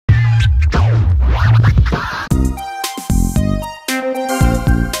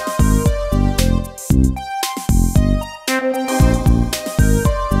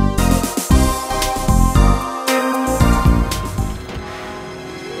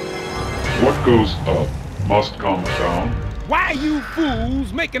What goes up must come down. Why you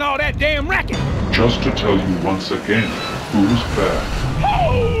fools making all that damn racket? Just to tell you once again, who's back.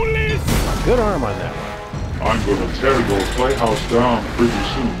 Holy... Good arm on that one. I'm gonna tear your playhouse down pretty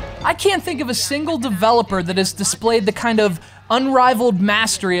soon. I can't think of a single developer that has displayed the kind of unrivaled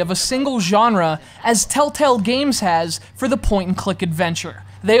mastery of a single genre as Telltale Games has for the point-and-click adventure.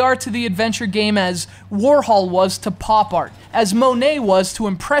 They are to the adventure game as Warhol was to pop art, as Monet was to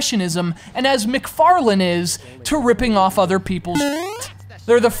impressionism, and as McFarlane is to ripping off other people's shit.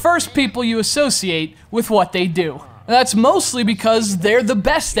 They're the first people you associate with what they do. That's mostly because they're the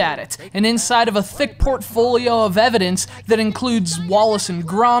best at it, and inside of a thick portfolio of evidence that includes Wallace and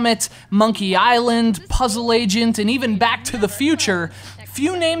Gromit, Monkey Island, Puzzle Agent, and even Back to the Future,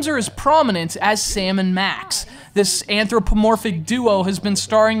 few names are as prominent as Sam and Max. This anthropomorphic duo has been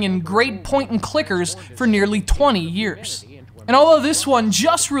starring in great point-and-clickers for nearly 20 years. And although this one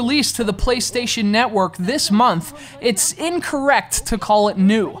just released to the PlayStation Network this month, it's incorrect to call it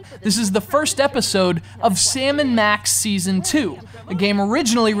new. This is the first episode of Sam and Max Season 2, a game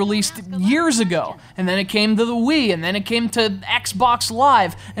originally released years ago, and then it came to the Wii, and then it came to Xbox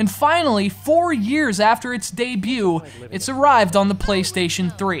Live, and finally, 4 years after its debut, it's arrived on the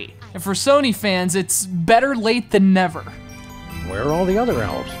PlayStation 3. And for Sony fans, it's better late than never. Where are all the other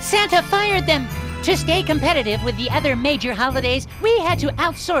elves? Santa fired them. To stay competitive with the other major holidays, we had to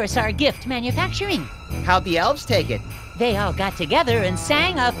outsource our gift manufacturing. How'd the elves take it? They all got together and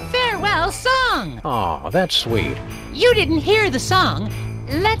sang a farewell song. Aw, that's sweet. You didn't hear the song.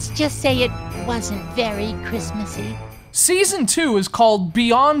 Let's just say it wasn't very Christmassy. Season 2 is called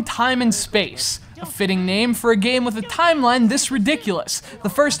Beyond Time and Space, a fitting name for a game with a timeline this ridiculous. The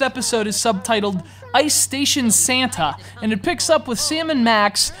first episode is subtitled Ice Station Santa, and it picks up with Sam and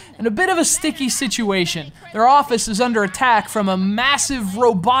Max in a bit of a sticky situation. Their office is under attack from a massive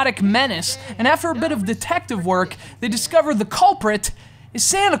robotic menace, and after a bit of detective work, they discover the culprit is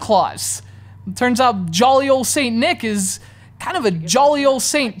Santa Claus. It turns out jolly old Saint Nick is kind of a jolly old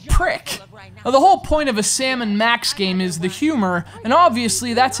Saint prick. Now, the whole point of a Sam and Max game is the humor, and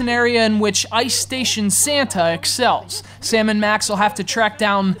obviously that's an area in which Ice Station Santa excels. Sam and Max will have to track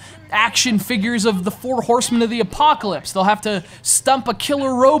down action figures of the 4 Horsemen of the Apocalypse. They'll have to stump a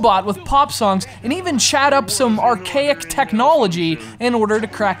killer robot with pop songs, and even chat up some archaic technology in order to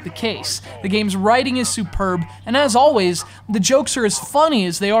crack the case. The game's writing is superb, and as always, the jokes are as funny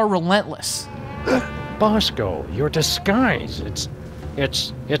as they are relentless. Bosco, your disguise,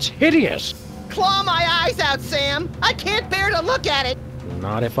 it's hideous. Claw my eyes out, Sam! I can't bear to look at it!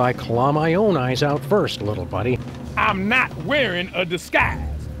 Not if I claw my own eyes out first, little buddy. I'm not wearing a disguise.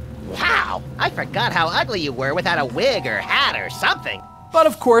 Wow! I forgot how ugly you were without a wig or hat or something. But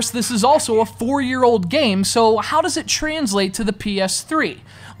of course, this is also a 4-year-old game, so how does it translate to the PS3?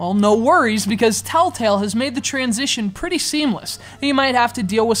 Well, no worries, because Telltale has made the transition pretty seamless. You might have to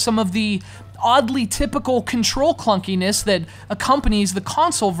deal with some of the oddly typical control clunkiness that accompanies the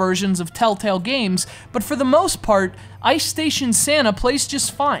console versions of Telltale games, but for the most part, Ice Station Santa plays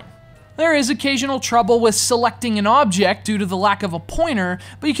just fine. There is occasional trouble with selecting an object due to the lack of a pointer,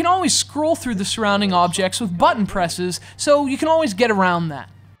 but you can always scroll through the surrounding objects with button presses, so you can always get around that.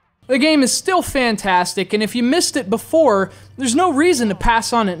 The game is still fantastic, and if you missed it before, there's no reason to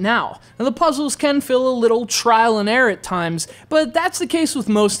pass on it now. Now, the puzzles can feel a little trial and error at times, but that's the case with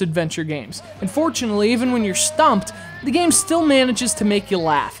most adventure games. Unfortunately, even when you're stumped, the game still manages to make you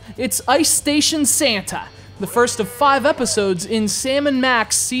laugh. It's Ice Station Santa, the first of 5 episodes in Sam and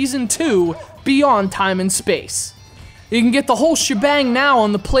Max Season 2, Beyond Time and Space. You can get the whole shebang now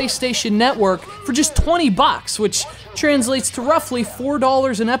on the PlayStation Network for just $20, which translates to roughly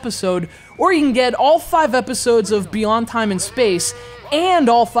 $4 an episode, or you can get all 5 episodes of Beyond Time and Space and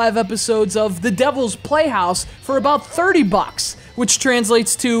all 5 episodes of The Devil's Playhouse for about $30, which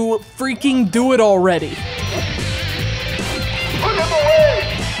translates to freaking do it already. Put him away!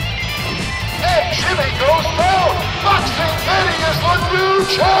 And Jimmy goes down! Boxing Eddie is the new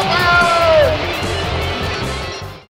champion!